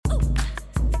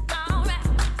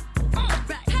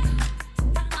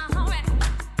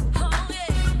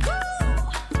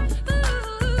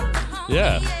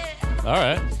Yeah. All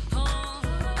right.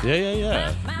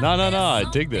 Yeah. No. I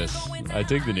dig this. I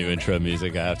dig the new intro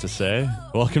music, I have to say.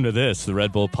 Welcome to this, the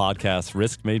Red Bull podcast.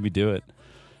 Risk made me do it.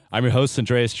 I'm your host,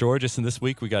 Andreas Georges, and this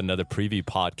week we got another preview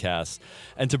podcast.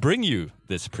 And to bring you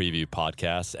this preview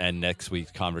podcast and next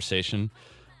week's conversation,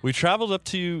 we traveled up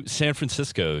to San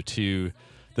Francisco to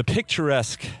the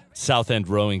picturesque South End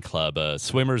Rowing Club, a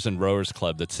swimmers and rowers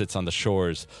club that sits on the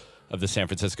shores of the San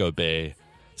Francisco Bay.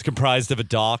 It's comprised of a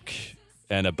dock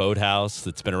and a boathouse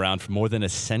that's been around for more than a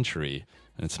century,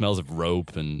 and it smells of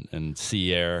rope and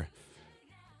sea air.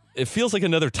 It feels like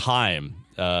another time,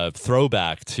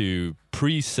 throwback to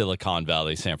pre-Silicon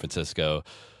Valley San Francisco,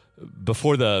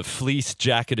 before the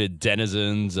fleece-jacketed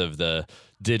denizens of the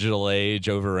digital age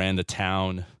overran the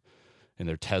town in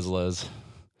their Teslas,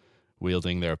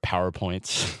 wielding their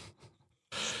PowerPoints.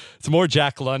 It's more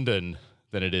Jack London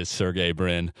than it is Sergey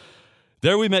Brin.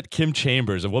 There we met Kim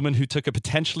Chambers, a woman who took a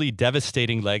potentially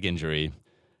devastating leg injury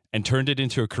and turned it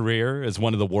into a career as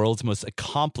one of the world's most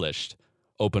accomplished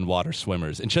open water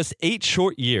swimmers. In just 8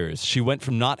 short years, she went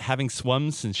from not having swum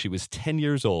since she was 10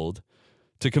 years old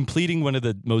to completing one of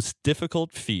the most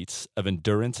difficult feats of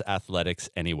endurance athletics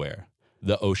anywhere,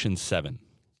 the Ocean 7.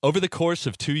 Over the course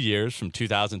of 2 years, from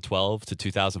 2012 to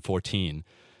 2014,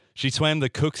 she swam the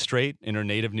Cook Strait in her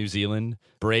native New Zealand,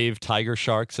 braved tiger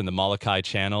sharks in the Molokai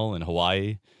Channel in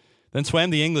Hawaii, then swam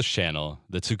the English Channel,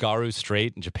 the Tsugaru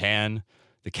Strait in Japan,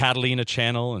 the Catalina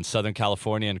Channel in Southern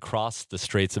California, and crossed the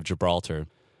Straits of Gibraltar.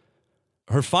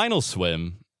 Her final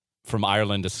swim from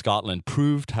Ireland to Scotland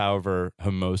proved, however,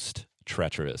 her most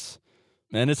treacherous.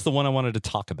 And it's the one I wanted to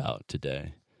talk about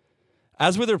today.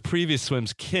 As with her previous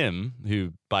swims, Kim,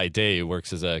 who by day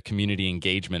works as a community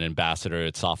engagement ambassador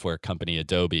at software company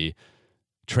Adobe,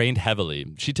 trained heavily.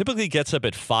 She typically gets up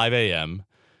at 5 a.m.,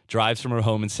 drives from her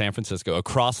home in San Francisco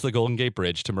across the Golden Gate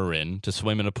Bridge to Marin to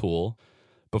swim in a pool,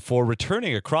 before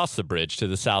returning across the bridge to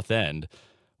the South End,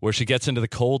 where she gets into the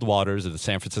cold waters of the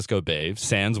San Francisco Bay,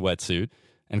 sans wetsuit,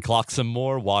 and clocks some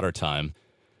more water time.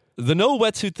 The no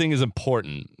wetsuit thing is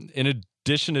important. In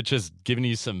addition to just giving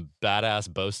you some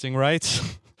badass boasting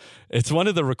rights, it's one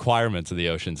of the requirements of the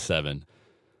Ocean 7.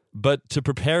 But to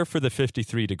prepare for the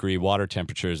 53-degree water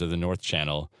temperatures of the North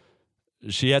Channel,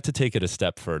 she had to take it a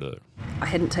step further. I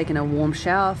hadn't taken a warm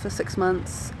shower for 6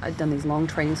 months. I'd done these long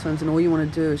training swims, and all you want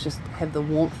to do is just have the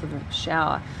warmth of a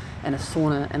shower and a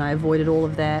sauna, and I avoided all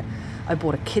of that. I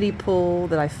bought a kiddie pool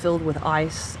that I filled with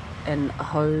ice and a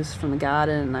hose from the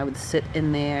garden, and I would sit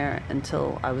in there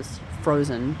until I was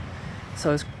frozen. So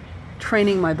I was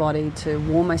training my body to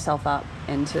warm myself up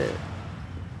and to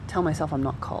tell myself I'm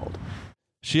not cold.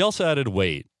 She also added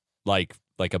weight, like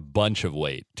a bunch of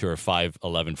weight, to her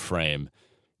 5'11" frame.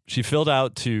 She filled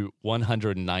out to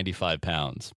 195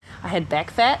 pounds. I had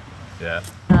back fat,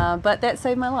 but that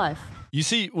saved my life. You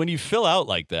see, when you fill out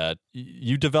like that,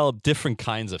 you develop different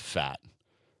kinds of fat.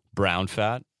 Brown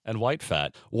fat and white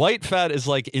fat. White fat is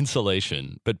like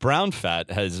insulation, but brown fat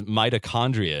has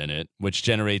mitochondria in it, which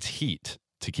generates heat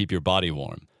to keep your body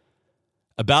warm.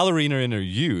 A ballerina in her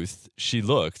youth, she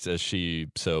looked, as she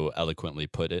so eloquently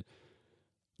put it,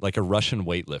 like a Russian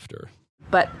weightlifter.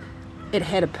 But it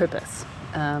had a purpose.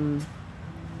 And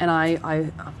I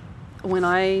when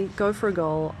I go for a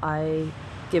goal, I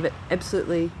give it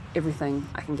absolutely everything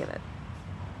I can give it.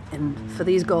 And for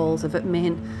these goals, if it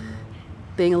meant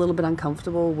being a little bit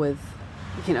uncomfortable with,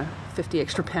 50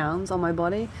 extra pounds on my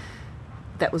body,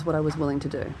 that was what I was willing to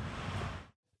do.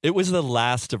 It was the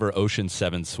last of her Ocean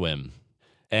 7 swim,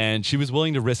 and she was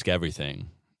willing to risk everything.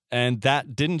 And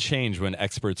that didn't change when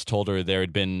experts told her there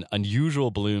had been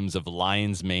unusual blooms of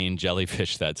lion's mane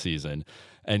jellyfish that season.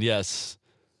 And yes,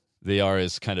 they are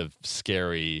as kind of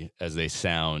scary as they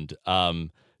sound.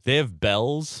 They have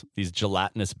bells, these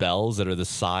gelatinous bells that are the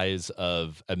size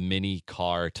of a mini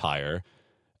car tire.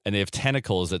 And they have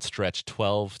tentacles that stretch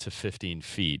 12 to 15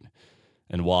 feet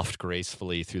and waft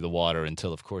gracefully through the water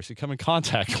until, of course, you come in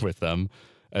contact with them,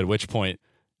 at which point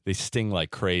they sting like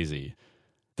crazy.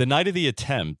 The night of the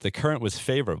attempt, the current was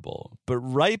favorable, but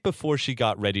right before she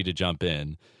got ready to jump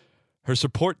in, her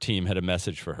support team had a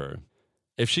message for her.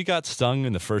 If she got stung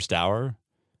in the first hour,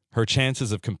 her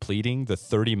chances of completing the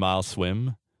 30-mile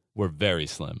swim were very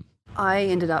slim. I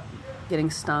ended up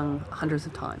getting stung hundreds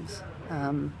of times.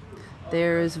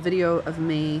 There is video of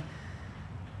me,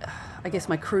 I guess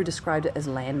my crew described it as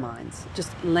landmines,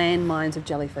 just landmines of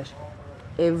jellyfish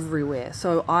everywhere.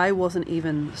 So I wasn't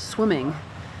even swimming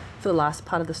for the last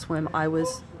part of the swim. I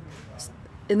was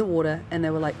in the water and they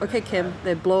were like, okay, Kim,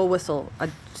 they'd blow a whistle.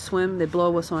 I'd swim, they'd blow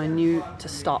a whistle, and I knew to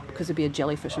stop because there'd be a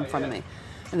jellyfish in front of me.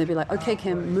 And they'd be like, okay,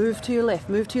 Kim, move to your left,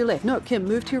 move to your left. No, Kim,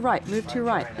 move to your right, move to your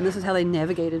right. And this is how they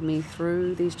navigated me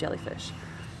through these jellyfish.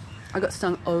 I got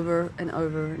stung over and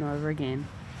over and over again.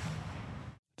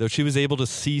 Though she was able to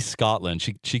see Scotland,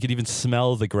 she could even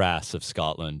smell the grass of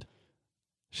Scotland.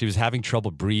 She was having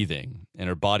trouble breathing, and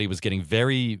her body was getting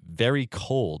very, very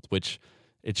cold, which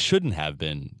it shouldn't have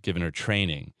been, given her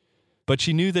training. But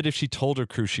she knew that if she told her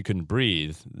crew she couldn't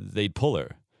breathe, they'd pull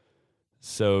her.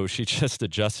 So she just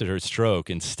adjusted her stroke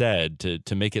instead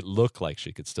to make it look like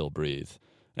she could still breathe.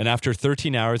 And after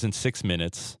 13 hours and 6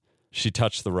 minutes, she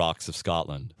touched the rocks of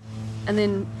Scotland. And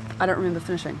then I don't remember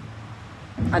finishing.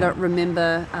 I don't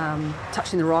remember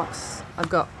touching the rocks. I've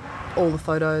got all the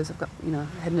photos. I've got, I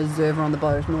had an observer on the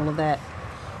boat and all of that.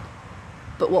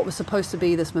 But what was supposed to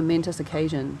be this momentous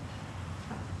occasion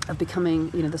of becoming,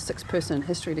 the sixth person in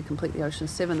history to complete the Ocean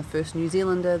 7, the first New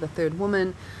Zealander, the third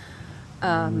woman,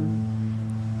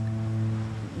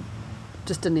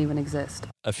 just didn't even exist.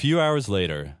 A few hours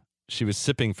later, she was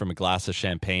sipping from a glass of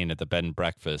champagne at the bed and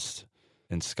breakfast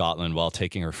in Scotland while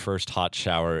taking her first hot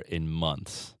shower in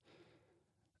months.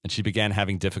 And she began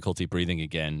having difficulty breathing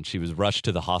again. She was rushed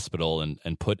to the hospital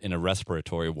and put in a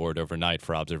respiratory ward overnight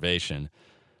for observation.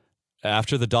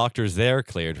 After the doctors there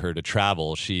cleared her to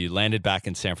travel, she landed back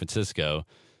in San Francisco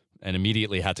and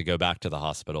immediately had to go back to the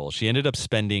hospital. She ended up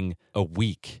spending a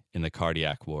week in the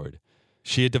cardiac ward.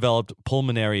 She had developed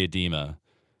pulmonary edema,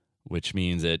 which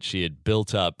means that she had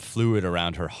built up fluid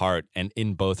around her heart and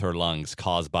in both her lungs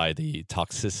caused by the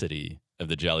toxicity of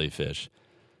the jellyfish.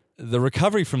 The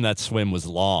recovery from that swim was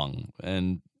long,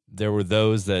 and there were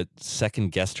those that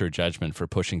second-guessed her judgment for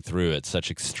pushing through at such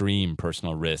extreme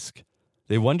personal risk.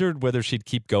 They wondered whether she'd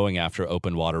keep going after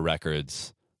open water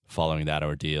records following that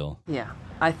ordeal. Yeah,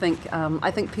 I think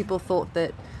people thought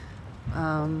that,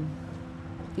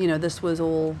 this was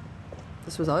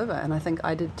over, and I think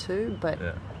I did too. But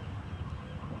yeah.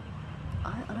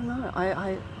 I don't know.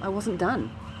 I wasn't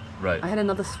done. Right. I had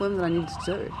another swim that I needed to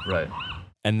do. Right.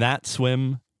 And that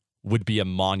swim would be a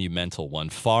monumental one,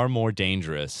 far more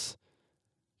dangerous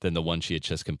than the one she had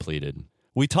just completed.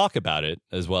 We talk about it,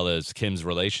 as well as Kim's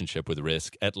relationship with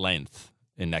risk, at length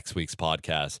in next week's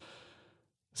podcast.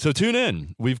 So tune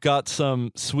in. We've got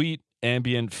some sweet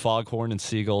ambient foghorn and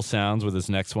seagull sounds with this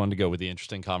next one to go with the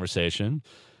interesting conversation.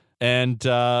 And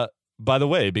by the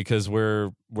way, because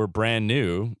we're brand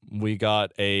new, we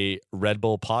got a Red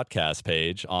Bull Podcast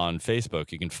page on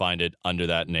Facebook. You can find it under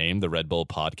that name, the Red Bull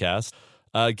Podcast.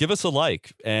 Give us a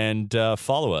like and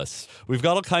follow us. We've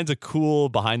got all kinds of cool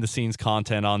behind-the-scenes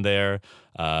content on there,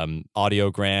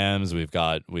 audiograms. We've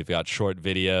got short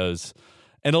videos,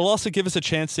 and it'll also give us a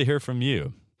chance to hear from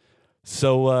you.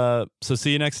 So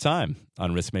see you next time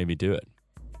on Risk Made Me Do It.